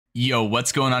Yo,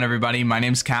 what's going on everybody? My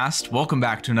name's Cast. Welcome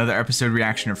back to another episode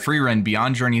reaction of Frieren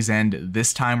Beyond Journey's End.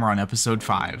 This time we're on episode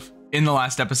 5. In the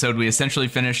last episode, we essentially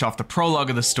finished off the prologue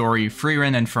of the story.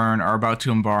 Frieren and Fern are about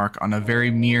to embark on a very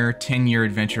mere 10-year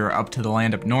adventure up to the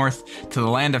land up north, to the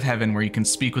land of heaven where you can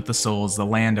speak with the souls, the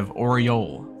land of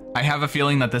Oriol. I have a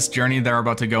feeling that this journey they're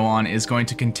about to go on is going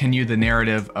to continue the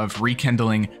narrative of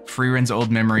rekindling Frieren's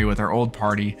old memory with her old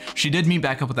party. She did meet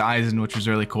back up with Eisen, which was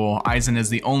really cool. Eisen is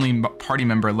the only party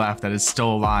member left that is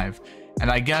still alive. And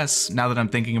I guess, now that I'm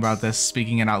thinking about this,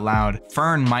 speaking it out loud,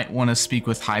 Fern might want to speak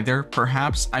with Hyther,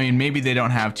 perhaps? I mean, maybe they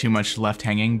don't have too much left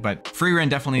hanging, but Frieren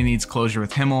definitely needs closure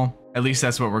with Himmel. At least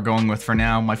that's what we're going with for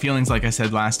now. My feelings, like I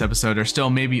said last episode, are still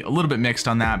maybe a little bit mixed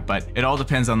on that, but it all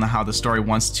depends on how the story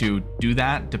wants to do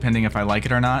that, depending if I like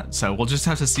it or not. So we'll just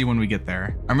have to see when we get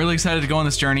there. I'm really excited to go on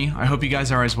this journey. I hope you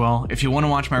guys are as well. If you want to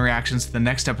watch my reactions to the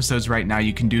next episodes right now,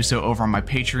 you can do so over on my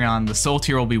Patreon. The Soul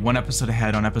tier will be one episode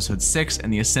ahead on episode 6,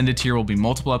 and the Ascended tier will be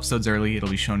multiple episodes early. It'll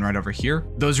be shown right over here.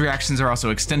 Those reactions are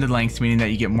also extended length, meaning that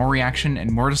you get more reaction and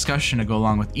more discussion to go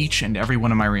along with each and every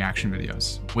one of my reaction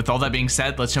videos. With all that being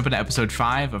said, let's jump into episode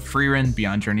 5 of Frieren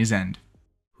Beyond Journey's End.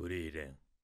 Frieren,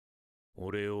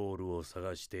 俺オールを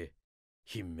探して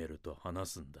ヒンメルと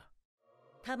話すんだ。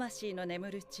魂の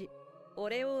眠る地、オ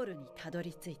レオールにたど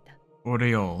り着いた。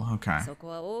Oriol, okay. そこ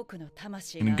は多くの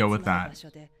魂 I'm が gonna go 集 with ま that. る場所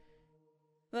で、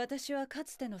私はか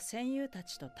つての戦友た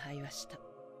ちと対話した。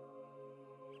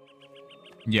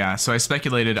Yeah, so I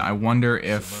speculated, I wonder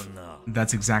if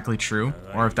that's exactly true,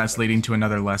 or if that's leading to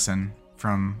another lesson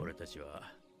from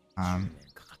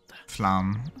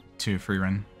Flam to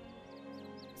Frieren.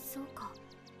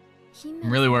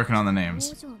 I'm really working on the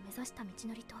names.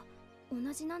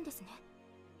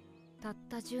 たっ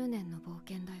た10年の冒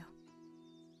険だよ。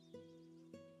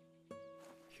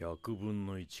100分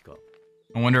の1か。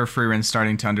I wonder if Frieren's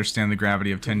starting to understand the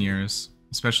gravity of 10 years,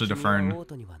 especially to Fern.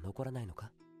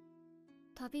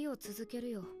 旅を続ける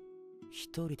よ。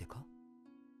一人でか？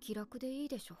気楽でいい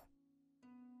でしょ。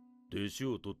弟子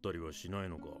を取ったりはしない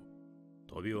のか。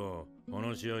旅は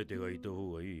話し相手がいた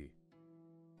方がいい。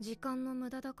時間の無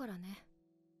駄だからね。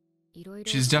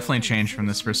She's definitely changed from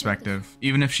this perspective,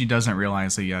 even if she doesn't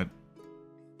realize it yet.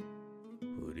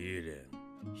 フリーレ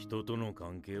ン、人との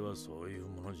関係はそういう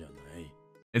ものじゃない。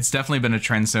It's definitely been a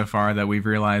trend so far that we've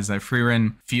realized that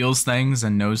Frieren feels things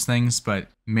and knows things, but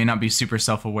may not be super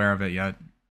self-aware of it yet.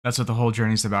 That's what the whole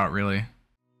journey's about, really.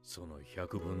 その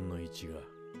100分の1が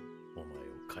お前を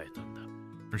変えたんだ。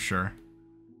For sure.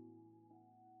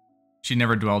 She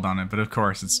never dwelled on it, but of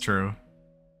course it's true.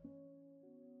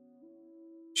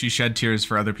 She shed tears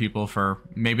for other people for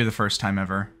maybe the first time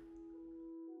ever.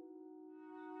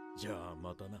 じゃあ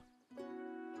またな。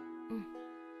うん、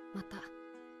また。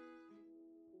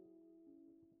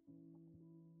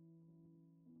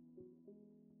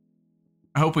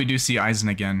I hope we do see Eisen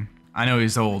again. I know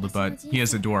he's old, but he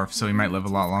is a dwarf, so he might live a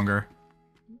lot longer.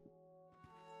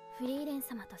 フリーレン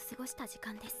様と過ごした時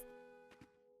間です。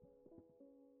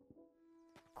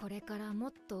これからも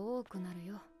っと多くなる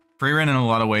よ。Frieren in a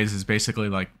lot of ways is basically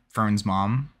like Fern's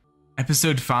mom.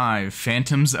 Episode 5,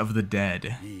 Phantoms of the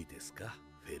Dead. いいですか、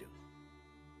フェルン。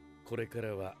これか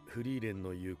らはフリーレン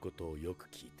の言うことをよく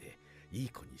聞いていい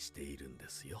子にしているんで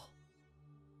すよ。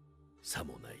さ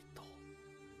もないと。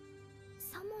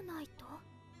さもないと？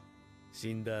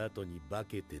死んだ後に化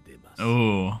けて出ます。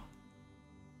Oh.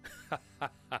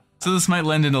 So this might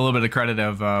lend in a little bit of credit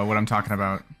of what I'm talking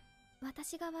about.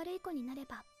 私が悪い子になれ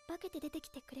ば化けて出てき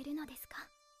てくれるのですか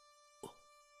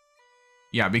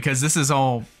？Yeah, because this is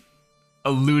all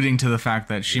alluding to the fact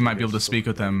that she might be able to speak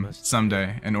with him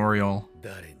someday in Oriol.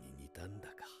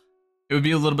 It would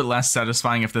be a little bit less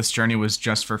satisfying if this journey was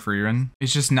just for Frieren.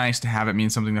 It's just nice to have it mean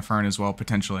something to Fern as well,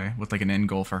 potentially, with like an end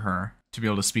goal for her, to be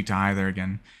able to speak to Hyther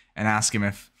again and ask him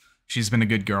if she's been a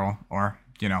good girl or,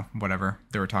 you know, whatever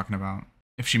they were talking about.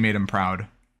 If she made him proud.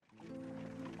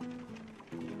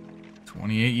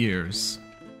 28 years.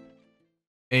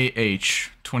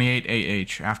 AH. 28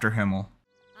 AH after Himmel.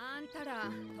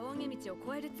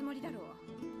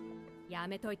 や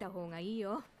めといた方がいい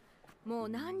よ。もう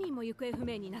何人も行方不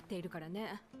明になっているから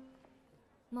ね。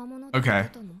Okay,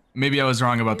 maybe I was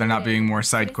wrong about there not being more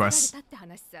side quests.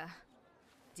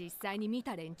 実際に見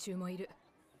た連中もいる。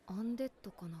アンデッ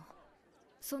ドかな。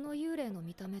その幽霊の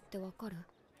見た目ってわかる？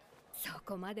そ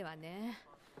こまではね。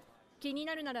気に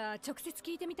なるなら直接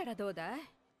聞いてみたらどうだい？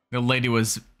 The lady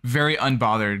was very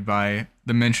unbothered by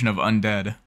the mention of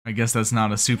undead. I guess that's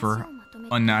not a super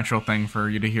unnatural thing for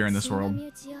you to hear in this world.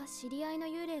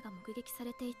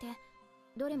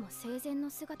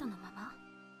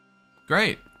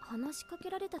 Great. 話しかけ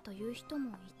られたという人も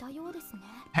いたようですね。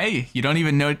 Hey, you don't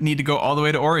even need to go all the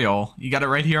way to Oriole. You got it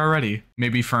right here already.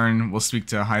 Maybe Fern will speak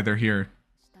to Hyther here.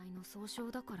 死体の総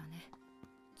称だからね。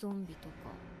ゾンビとか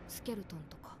スケルトン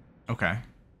とか。 Okay.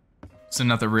 So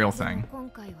not the real thing. 今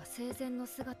回は生前の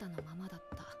姿のままだっ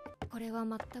た。これは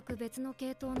全く別の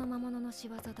系統の魔物の仕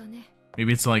業だね。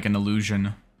 Maybe it's like an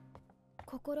illusion.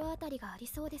 心当たりがあり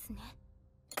そうですね。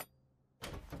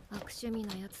悪趣味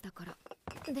なやつだから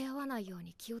出会わないよう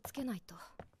に気をつけないと。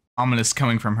 Ominous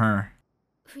coming from her.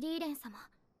 フリーレン様、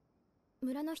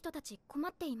村の人たち困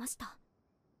っていました。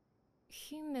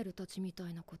ヒンメルたちみた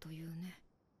いなこと言うね。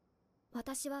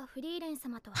私はフリーレン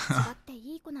様とは違って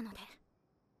いい子なので。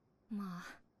まあ、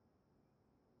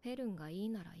フェルンがいい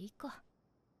ならいいか。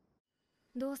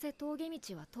どうせ峠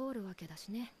道は通るわけだ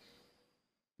しね。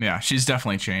 Yeah, she's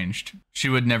definitely changed. She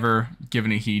would never give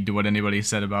any heed to what anybody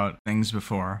said about things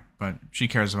before, but she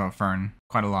cares about Fern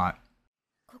quite a lot.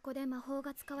 ここで魔法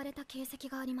が使われた形跡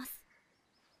があります。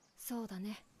そうだ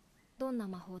ね。どんな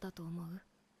魔法だと思う？幻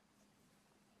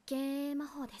影魔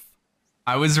法です。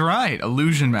 I was right.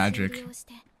 Illusion magic. 利用し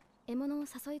て獲物を誘い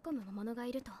込む魔物が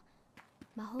いると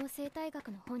魔法生態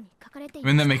学の本に書かれてい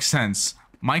I ま mean, す。 that makes sense.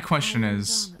 My question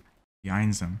is... The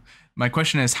Eisen. My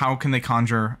question is, how can they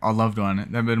conjure a loved one?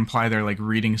 That would imply they're like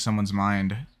reading someone's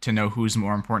mind to know who's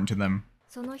more important to them.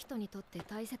 その人にとって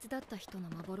大切だった人の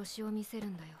幻を見せる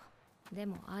んだよ。で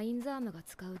もアインザームが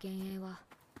使う幻影は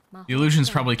The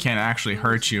illusions probably can't actually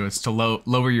hurt you. It's to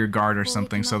lower your guard or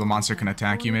something so the monster can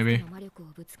attack you, maybe.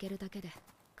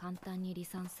 簡単に離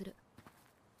散する。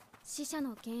死者の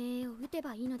幻影を撃て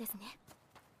ばいいのですね。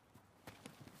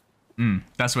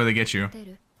That's where they get you.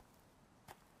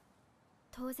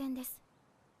 当然です。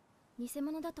偽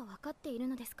物だと分かっている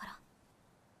のですから。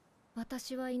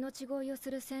私は命乞いを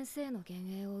する先生の幻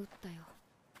影を撃ったよ。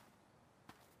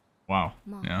 Wow.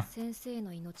 まあ、 Yeah. 先生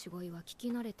の命乞いは聞き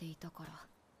慣れていたから、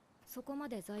そこま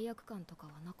で罪悪感とか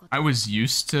はなかった。 I was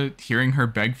used to hearing her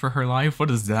beg for her life.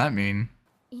 What does that mean?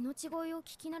 命乞いを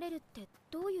聞き慣れるって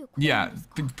どういうことな Yeah, んです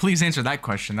か？ please answer that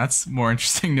question. That's more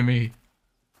interesting to me.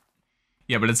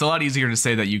 Yeah, but it's a lot easier to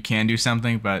say that you can do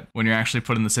something, but when you're actually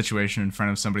put in the situation in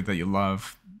front of somebody that you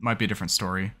love, might be a different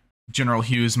story. General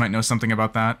Hughes might know something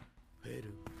about that.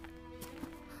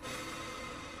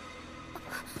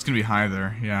 It's gonna be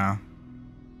Hyther, yeah.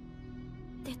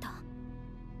 出た。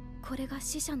これが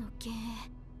死者の幻影。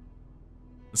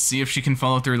 Let's see if she can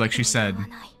follow through like she said.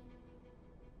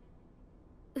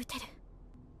 撃てる。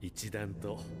一段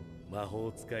と魔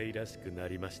法使いらしくな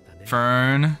りましたね。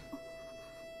 Fern.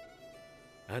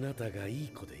 あなたがいい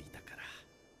子でいたから。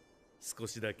少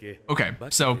しだけ Okay,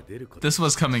 so this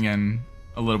was coming in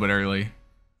a little bit early,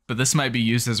 but this might be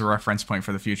used as a reference point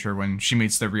for the future when she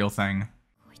meets the real thing.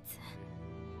 こいつ、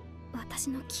私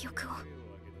の記憶を。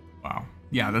 Wow.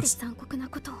 Yeah, that's 残酷な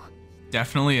ことを。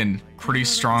 definitely a pretty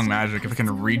strong magic if it can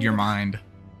read your mind.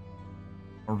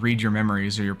 Or read your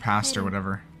memories or your past or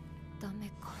whatever. ダメ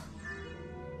か。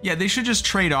 Yeah, they should just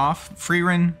trade off.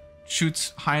 Frieren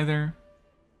shoots Hyther,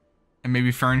 and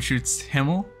maybe Fern shoots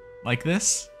Himmel, like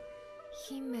this.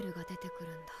 ヒンメルが出てくる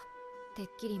んだ。てっ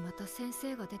きりまた先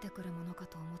生が出てくるものか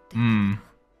と思っていたけど。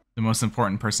 The most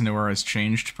important person to her has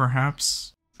changed,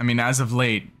 perhaps? I mean, as of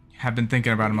late, have been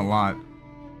thinking about him a lot.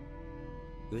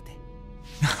 撃て。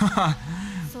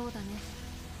そうだね。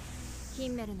ヒ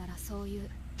ンメルならそういう。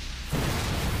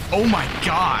 Oh my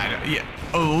god! Yeah,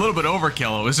 a little bit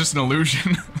overkill. It was just an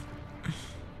illusion.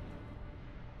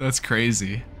 That's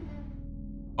crazy.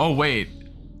 Oh wait,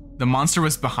 the monster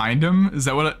was behind him? Is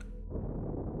that what it...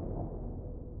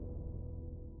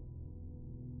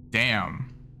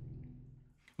 Damn.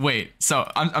 Wait,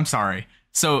 so I'm sorry.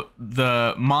 So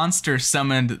the monster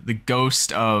summoned the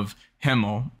ghost of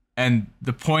Himmel, and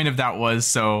the point of that was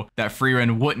so that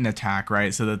Frieren wouldn't attack,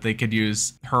 right? So that they could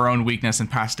use her own weakness and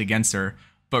pass it against her.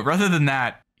 But rather than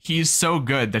that, he's so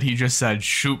good that he just said,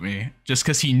 shoot me, just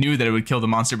because he knew that it would kill the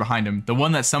monster behind him, the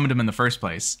one that summoned him in the first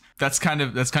place. That's kind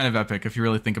of epic if you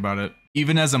really think about it.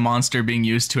 Even as a monster being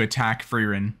used to attack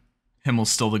Frieren,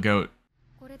 Himmel's still the goat.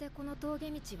 これでこの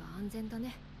峠道は安全だ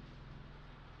ね。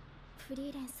フリ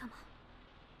ーレン様。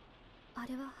あ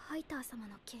れはハイター様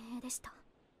の幻影でした。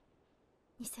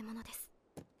偽物です。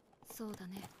そうだ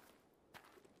ね。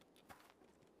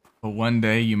 But one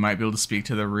day you might be able to speak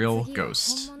to the real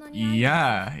ghost.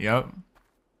 Yeah, yep.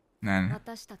 Man,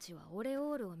 私たちはオレ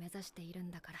オールを目指している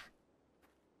んだから。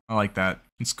 I like that.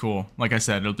 It's cool. Like I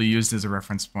said, it'll be used as a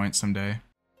reference point someday.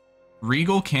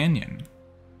 Regal Canyon.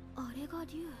 あれが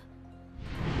竜。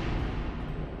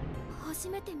初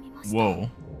めて見ました。 Whoa.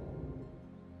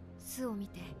 巣を見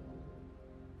て。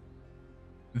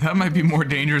That might be more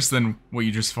dangerous than what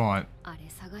you just fought. あれ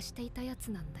探していたや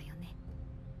つなんだよね。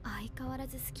相変わら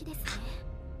ず好きですね。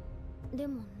で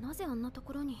もなぜあんなと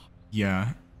ころに？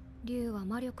 Yeah. 竜は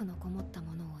魔力のこもった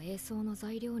ものを栄装の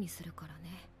材料にするからね。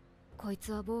こい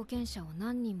つは冒険者を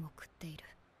何人も食っている。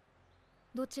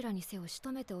どちらにせよ仕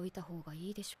留めておいた方が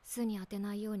いいでしょ。巣に当て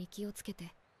ないように気をつけ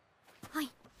て。はい。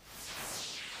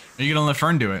Are you gonna let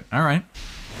Fern do it? Alright.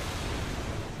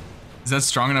 Is that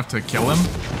strong enough to kill him?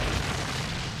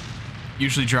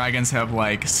 Usually dragons have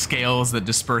like scales that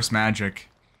disperse magic.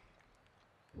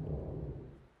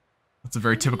 That's a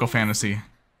very typical fantasy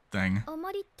thing.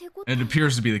 It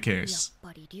appears to be the case.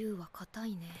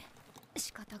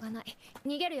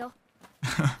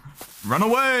 Run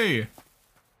away!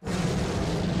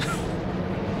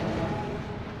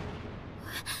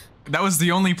 That was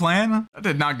the only plan? That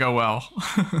did not go well.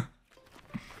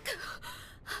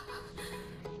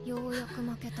 ようやく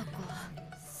負けたか。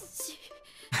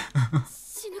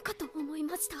死ぬかと思い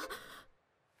ました。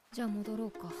じゃあ戻ろ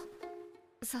うか。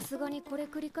さすがにこれ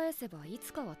繰り返せばい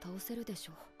つかは倒せるでし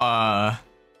ょう。I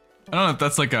don't know if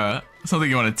that's like something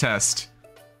you want to test.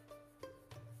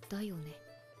 だよね。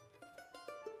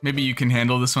Maybe you can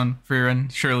handle this one, Frieren.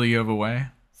 Surely you have a way.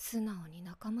 素直に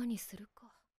仲間にする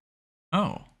か。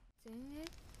Oh.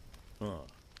 ああ、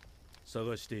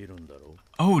探しているんだろう。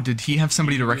Oh, did he have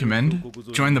somebody to recommend?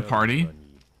 Join the party?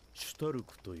 シュタル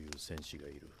クという戦士が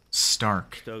いる。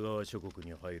Stark. 北側諸国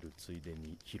に入るついで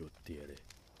に拾ってやれ。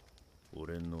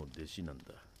俺の弟子なんだ。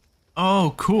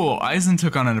Oh, cool. Eisen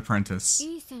took on an apprentice.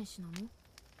 いい戦士なの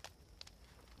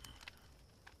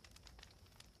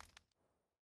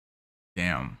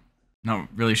Damn. Not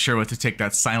really sure what to take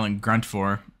that silent grunt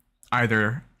for.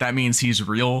 Either that means he's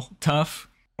real tough,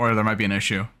 or there might be an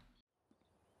issue.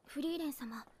 フリーレン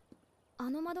様、あ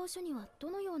の魔導書にはど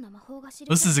のような魔法が知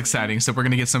る This is exciting, so we're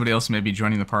gonna get somebody else maybe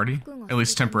joining the party, at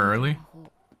least temporarily.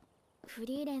 フ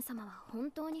リーレン様は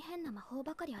本当に変な魔法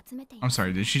ばかり集めていI'm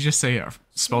sorry, did she just say a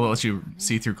spell that lets you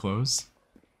see through clothes?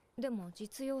 でも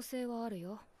実用性はある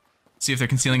よ。 See if they're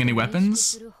concealing any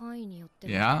weapons?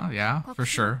 Yeah, for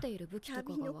sure.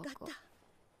 旅の方、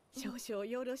少々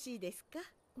よろしいですか？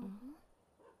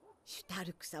シュタ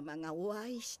ルク様がお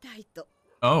会いしたいと。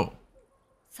Oh.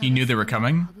 He knew they were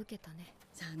coming?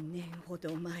 3年ほ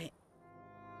ど前、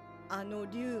あの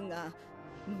竜が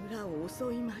村を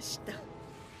襲いました。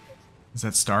Is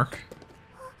that Stark?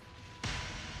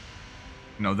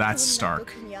 No, that's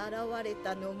Stark. そんな時に現れ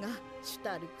たのがシュ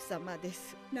タルク様で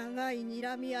す。長い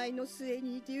睨み合いの末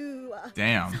に竜は去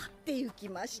Damn. って行き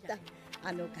ました。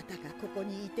あの方がここ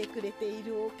にいてくれてい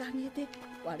るおかげで、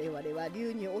我々は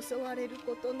竜に襲われる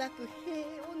ことなく平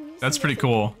穏に。That's pretty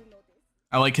cool.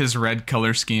 I like his red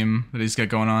color scheme that he's got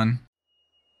going on.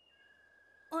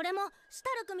 俺もシュタ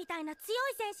ルクみたいな強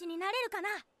い戦士になれるかな？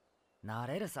な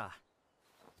れるさ。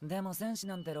でも戦士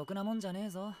なんてろくなもんじゃねえ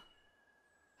ぞ。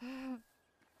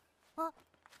おばあ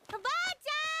ち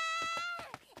ゃ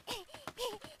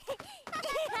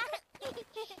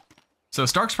んSo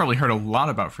Stark's probably heard a lot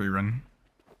about Frieren.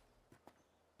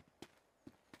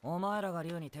 お前らが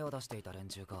竜に手を出していた連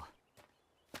中か。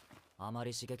あま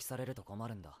り刺激されると困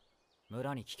るんだ。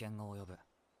村に危険が及ぶ。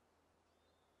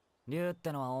竜っ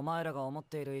てのはお前らが思っ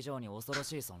ている以上に恐ろ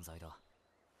しい存在だ。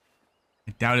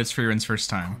I doubt it's Frieren's first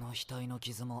こ time. の額の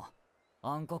傷も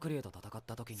暗黒竜と戦っ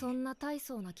た時に。そんな大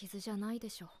層な傷じゃないで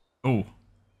しょ。Oh.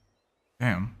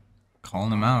 Damn. Calling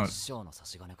him out. 師匠の差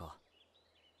し金か。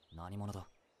何者だ？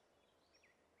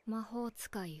魔法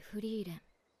使いフリーレン。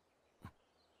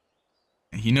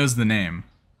He knows the name.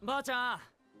 ばあちゃん、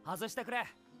外してくれ。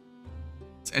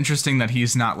It's interesting that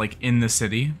he's not like in the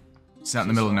city. He's out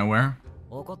in the middle of nowhere.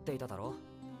 怒っていただろ？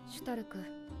シュタルク、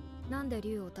なんで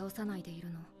竜を倒さないでい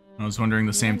るの？ I was wondering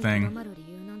the same 村に thing. とどまる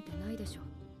理由なんてないでしょ。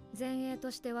前衛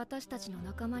として私たちの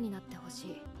仲間になってほし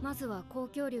い。まずは公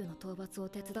共竜の討伐を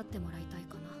手伝ってもらいたい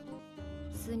かな。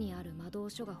巣にある魔導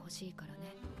書が欲しいからね。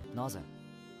なぜ？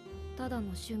ただの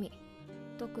趣味。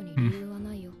特に理由は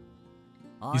ないよ。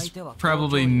He's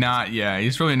probably not, yeah,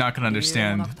 he's really not gonna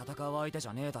understand. 戦う相手じ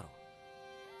ゃねえだろ。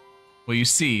Well, you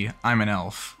see, I'm an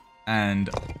elf,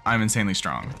 and I'm insanely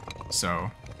strong,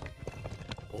 so...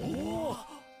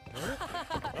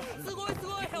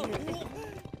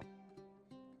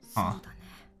 Huh.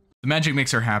 The magic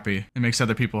makes her happy. It makes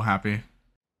other people happy.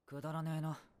 くだらねえ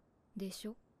な。でし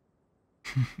ょ？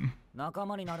仲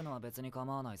間になるのは別に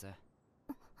構わないぜ。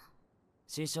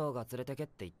師匠が連れてけっ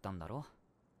て言ったんだろ。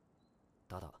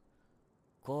ただ、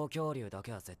公共竜だ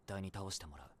けは絶対に倒して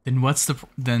もらう。Then what's the...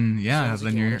 Then, yeah,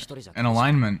 then you're in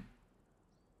alignment.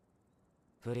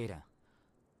 フリーレン、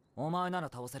お前なら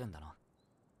倒せるんだな。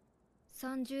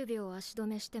30秒足止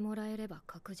めしてもらえれば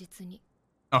確実に。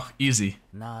Oh, easy.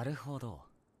 なるほど。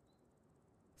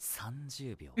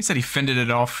30秒。 He said he fended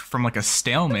it off from like a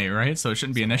stalemate, right? So it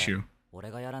shouldn't be an issue.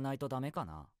 俺がやらないとダメか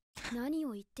な。何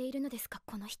を言っているのですか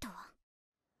この人は。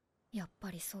やっ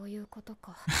ぱりそういうこと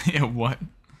か。Yeah, what?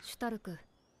 シュタルク、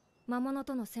魔物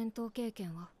との戦闘経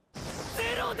験は？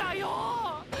ゼロだ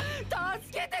よ。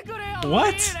助けてくれよ。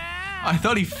 What? I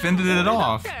thought he fended it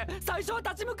off. 最初は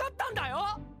立ち向かったんだ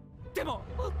よ。でも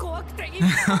怖くて一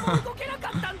歩も動けなか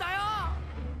ったんだよ。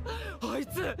あい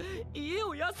つ家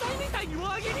を野菜みたいに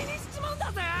輪切りにしちまうん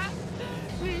だぜ。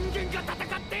人間が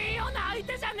戦っていいような相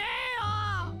手じゃね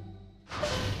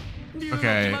えよ。竜の気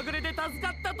まぐれで助か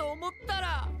ったと思った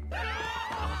ら。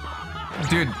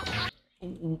Dude,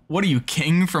 what are you,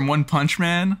 King from One Punch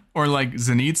Man? Or like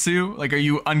Zenitsu? Like, are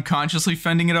you unconsciously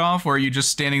fending it off? Or are you just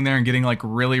standing there and getting like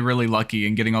really, really lucky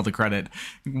and getting all the credit?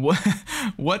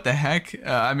 What the heck?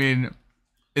 I mean,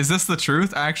 is this the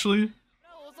truth, actually?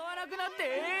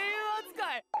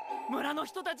 村の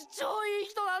人たち超いい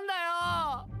人なんだ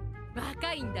よ。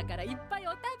若いんだからいっぱい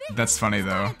お食べ。 That's funny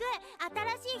though. 新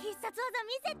しい必殺技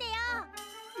見せて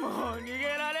よ。もう逃げ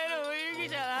られる雰囲気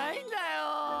じゃないんだ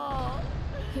よ。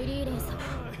フリーレンさん、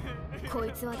こ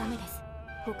いつはダメです。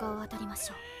他を当たりま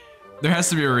しょう。 There has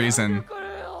to be a reason.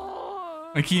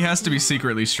 Like he has to be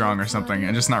secretly strong or something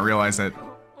and just not realize it.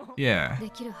 Yeah. で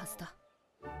きるはずだ。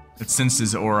 It sensed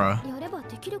his aura. やれば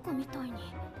できる子みたいに。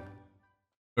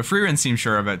 But Frieren seems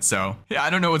sure of it, so yeah, I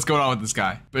don't know what's going on with this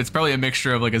guy. But it's probably a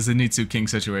mixture of like a Zenitsu King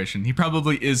situation. He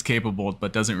probably is capable,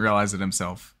 but doesn't realize it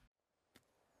himself.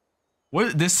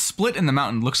 What this split in the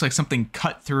mountain looks like something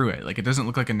cut through it. Like it doesn't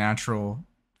look like a natural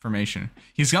formation.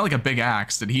 He's got like a big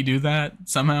axe. Did he do that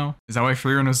somehow? Is that why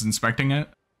Frieren was inspecting it?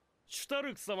 シュタ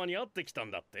ルク様に会ってきた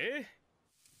んだって。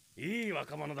いい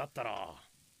若者だったら。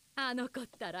あの子っ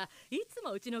たらいつ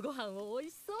もうちのご飯を美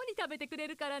味しそうに食べてくれ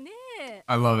るからね。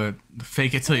 I love it.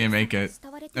 Fake it till you make it.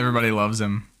 Everybody loves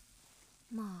him.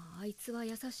 まああいつは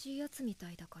優しいやつみた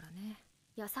いだからね。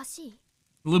優しい。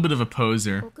 A little bit of a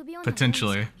poser, 臆病な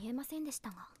potentially, 見えませんでした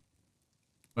が。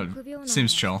 but 臆病なのは seems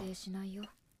chill. 否定しないよ。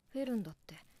フェルンだっ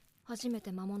て初め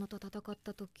て魔物と戦っ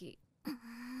た時。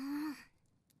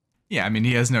Yeah, I mean,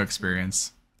 he has no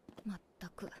experience. まった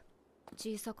く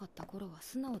小さかった頃は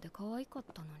素直で可愛かっ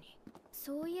たのに。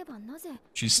そういえばなぜ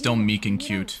She's still meek and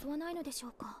cute. 襲わないのでしょ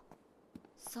うか。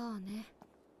さあね。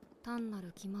単な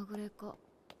る気まぐれか、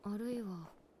あるいは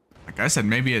Like I said,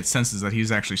 maybe it senses that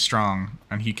he's actually strong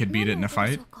and he could beat it in a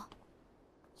fight.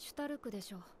 シュタルクで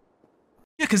しょう。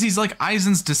 Yeah, because he's like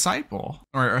Eisen's disciple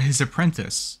or his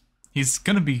apprentice. He's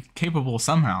gonna be capable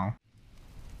somehow.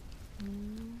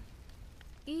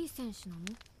 いい戦士なの？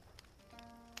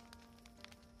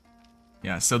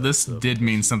 Yeah, so this did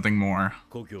mean something more.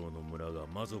 故郷の村が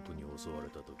魔族に襲われ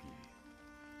た時、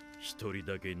一人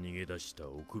だけ逃げ出した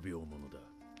臆病者だ。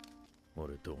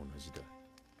俺と同じだ。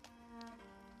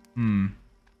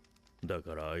だ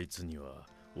からあいつには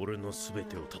俺の全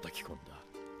てを叩き込んだ。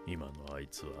今のあい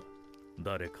つは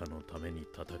誰かのために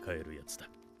戦えるやつだ。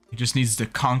 He just needs to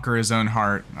conquer his own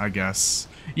heart, I guess.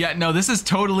 Yeah, no, this is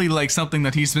totally like something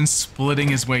that he's been splitting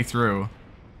his way through.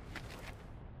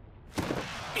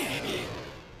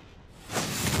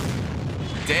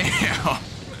 Damn.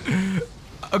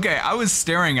 Okay, I was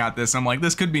staring at this. I'm like,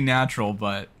 this could be natural,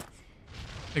 but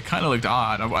it kind of looked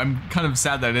odd. I'm kind of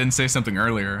sad that I didn't say something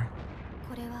earlier.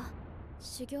 これは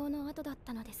修行の後だっ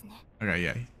たのですね。 Okay,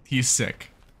 yeah, he's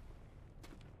sick.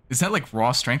 Is that like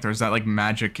raw strength or is that like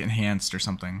magic enhanced or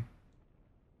something?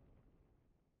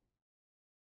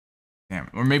 Damn,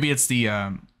 or maybe it's the,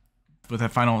 with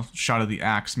that final shot of the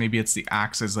axe, maybe it's the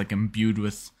axe is like imbued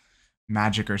with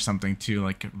magic or something to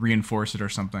like reinforce it or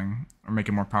something or make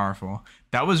it more powerful.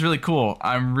 That was really cool.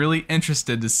 I'm really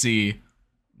interested to see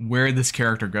where this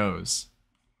character goes.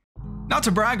 Not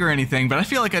to brag or anything, but I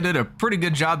feel like I did a pretty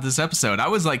good job this episode. I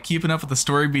was like keeping up with the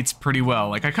story beats pretty well.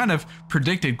 Like I kind of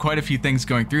predicted quite a few things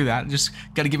going through that. Just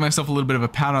got to give myself a little bit of a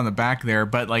pat on the back there.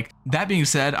 But like that being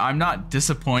said, I'm not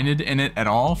disappointed in it at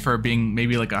all for being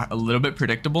maybe like a little bit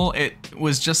predictable. It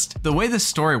was just the way this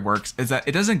story works is that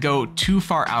it doesn't go too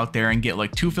far out there and get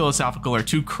like too philosophical or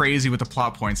too crazy with the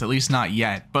plot points, at least not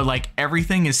yet. But like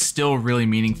everything is still really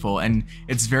meaningful and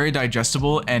it's very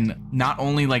digestible, and not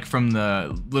only like from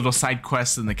the little side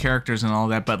quests and the characters and all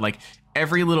that, but like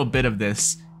every little bit of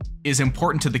this is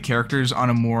important to the characters on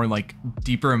a more like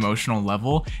deeper emotional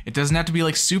level. It doesn't have to be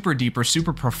like super deep or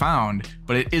super profound,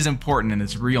 but it is important and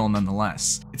it's real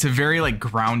nonetheless. It's a very like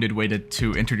grounded way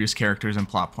to introduce characters and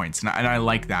plot points, and I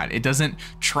like that. It doesn't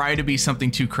try to be something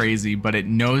too crazy, but it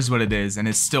knows what it is and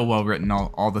it's still well written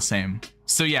all the same.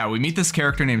 So yeah, we meet this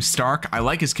character named Stark. I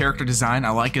like his character design.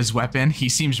 I like his weapon. He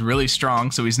seems really strong,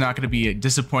 so he's not going to be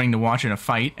disappointing to watch in a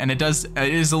fight. And it is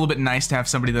a little bit nice to have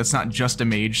somebody that's not just a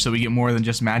mage, so we get more than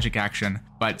just magic action.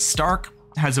 But Stark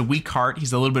has a weak heart.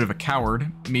 He's a little bit of a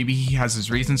coward. Maybe he has his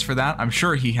reasons for that. I'm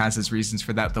sure he has his reasons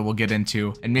for that we'll get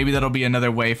into. And maybe that'll be another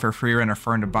way for Frieren or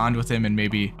Frieren to bond with him and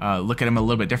maybe look at him a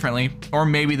little bit differently. Or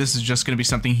maybe this is just going to be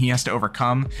something he has to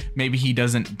overcome. Maybe he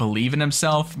doesn't believe in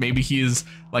himself. Maybe he is,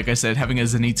 like I said, having a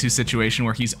Zenitsu situation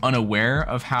where he's unaware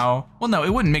of how... Well, no,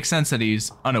 it wouldn't make sense that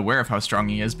he's unaware of how strong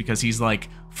he is because he's like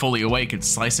fully awake and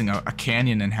slicing a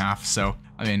canyon in half. So,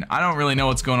 I mean, I don't really know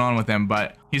what's going on with him,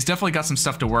 but he's definitely got some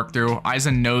stuff to work through.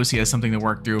 Eisen knows he has something to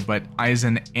work through, but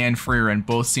Eisen and Frieren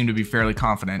both seem to be fairly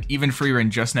confident. Even Frieren,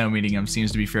 just now meeting him,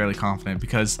 seems to be fairly confident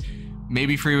because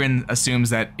maybe Frieren assumes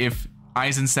that if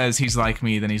Eisen says he's like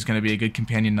me, then he's going to be a good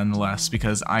companion nonetheless,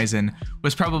 because Eisen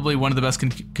was probably one of the best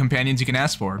companions you can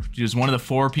ask for. He was one of the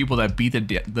 4 people that beat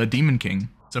the Demon King.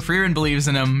 So Frieren believes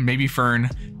in him. Maybe Fern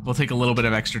will take a little bit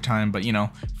of extra time, but you know,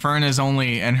 Fern is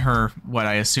only in her, what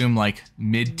I assume, like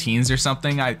mid-teens or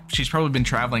something. She's probably been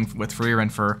traveling with Frieren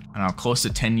for, I don't know, close to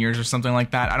 10 years or something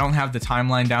like that. I don't have the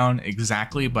timeline down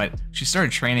exactly, but she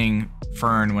started training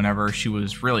Fern whenever she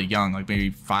was really young, like maybe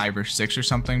 5 or 6 or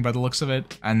something by the looks of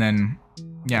it. And then,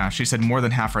 yeah, she said more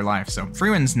than half her life. So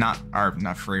Fern's not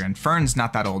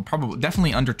that old, probably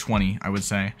definitely under 20, I would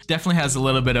say. Definitely has a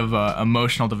little bit of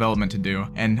emotional development to do.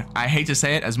 And I hate to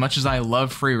say it, as much as I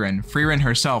love Frieren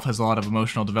herself has a lot of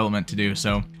emotional development to do.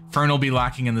 So Fern will be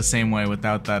lacking in the same way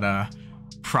without that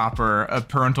proper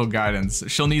parental guidance.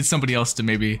 She'll need somebody else to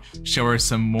maybe show her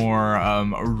some more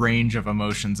range of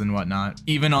emotions and whatnot.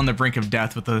 Even on the brink of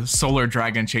death with the solar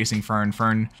dragon chasing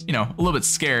Fern, you know, a little bit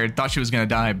scared, thought she was gonna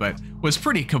die, but was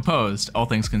pretty composed, all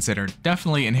things considered.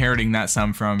 Definitely inheriting that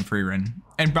some from Frieren,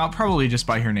 and probably just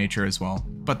by her nature as well.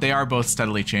 But they are both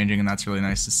steadily changing, and that's really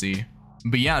nice to see.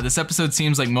 But yeah, this episode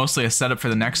seems like mostly a setup for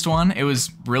the next one. It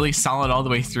was really solid all the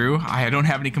way through. I don't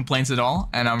have any complaints at all,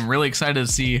 and I'm really excited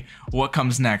to see what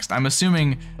comes next. I'm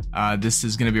assuming this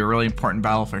is going to be a really important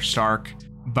battle for Stark,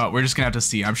 but we're just going to have to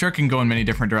see. I'm sure it can go in many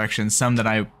different directions, some that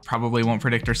I probably won't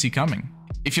predict or see coming.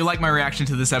 If you like my reaction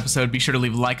to this episode, be sure to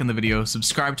leave a like on the video,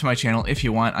 subscribe to my channel if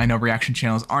you want. I know reaction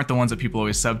channels aren't the ones that people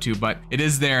always sub to, but it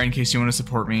is there in case you want to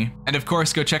support me. And of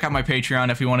course, go check out my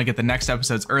Patreon if you want to get the next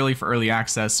episodes early for early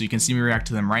access, so you can see me react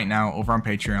to them right now over on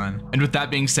Patreon. And with that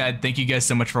being said, thank you guys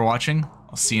so much for watching.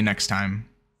 I'll see you next time.